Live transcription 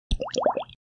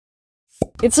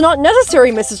It's not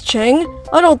necessary, Mrs. Cheng.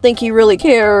 I don't think he really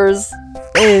cares.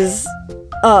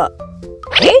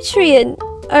 Adrian,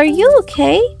 are you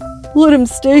okay? Let him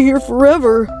stay here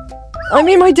forever. I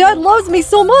mean, my dad loves me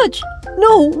so much.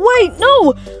 No, wait,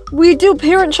 no! We do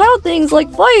parent-child things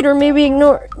like fight or maybe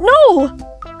ignore— No!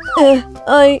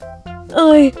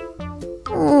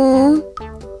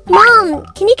 Mom,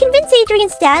 can you convince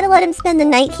Adrian's dad to let him spend the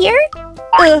night here?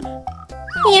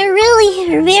 You're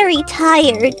really very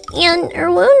tired, and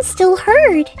her wound still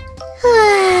hurt.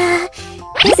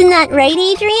 Isn't that right,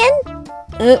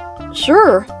 Adrian?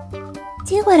 Sure.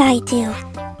 Do what I do.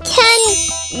 Can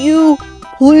you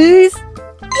please?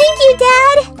 Thank you,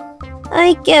 Dad!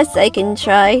 I guess I can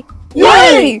try.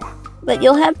 Yay! But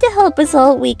you'll have to help us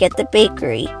all week at the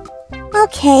bakery.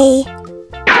 Okay.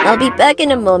 I'll be back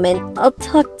in a moment. I'll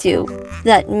talk to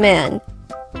that man.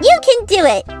 You can do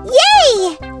it!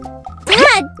 Yay!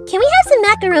 Dad, can we have some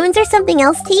macaroons or something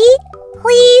else to eat?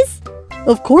 Please?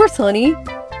 Of course, honey.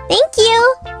 Thank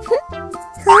you.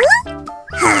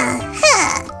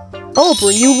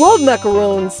 Aubrey, you love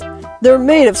macaroons. They're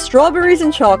made of strawberries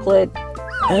and chocolate.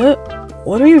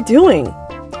 What are you doing?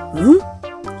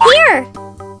 Here!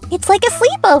 It's like a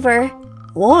sleepover.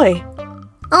 Why?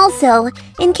 Also,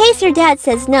 in case your dad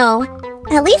says no,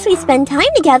 at least we spend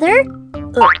time together.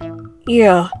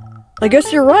 Yeah, I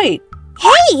guess you're right.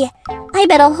 Hey! I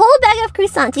bet a whole bag of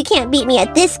croissants you can't beat me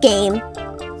at this game.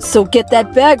 So get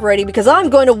that bag ready because I'm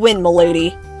going to win,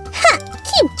 m'lady. Ha!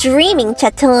 Keep dreaming,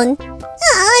 Chaton.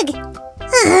 Ugh!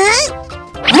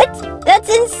 What? That's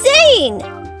insane!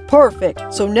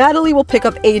 Perfect. So Natalie will pick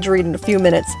up Adrian in a few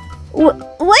minutes.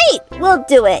 Wait! We'll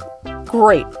do it.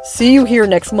 Great. See you here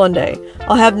next Monday.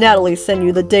 I'll have Natalie send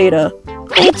you the data.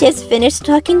 I just finished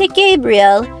talking to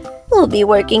Gabriel. We'll be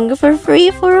working for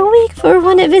free for a week for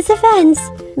one of his events.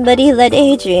 But he let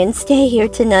Adrian stay here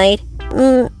tonight.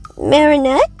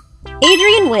 Marinette?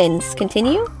 Adrian wins.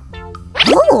 Continue.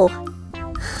 Oh.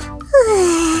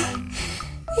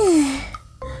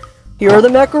 Here are the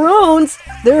macarons.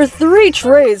 There are 3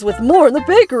 trays with more in the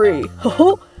bakery.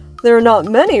 There are not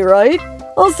many, right?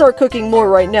 I'll start cooking more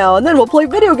right now and then we'll play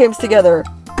video games together.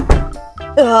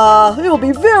 It'll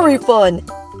be very fun.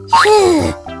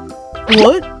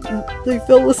 What? They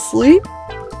fell asleep?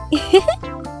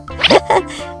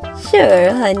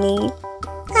 Sure, honey.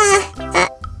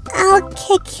 I'll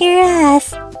kick your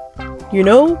ass. You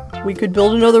know, we could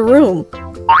build another room.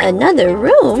 Another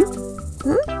room?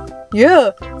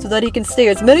 Yeah, so that he can stay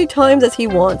as many times as he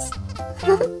wants.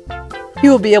 He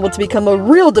will be able to become a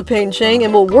real Depane Chang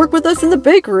and will work with us in the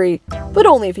bakery, but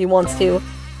only if he wants to.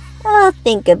 I'll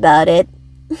think about it.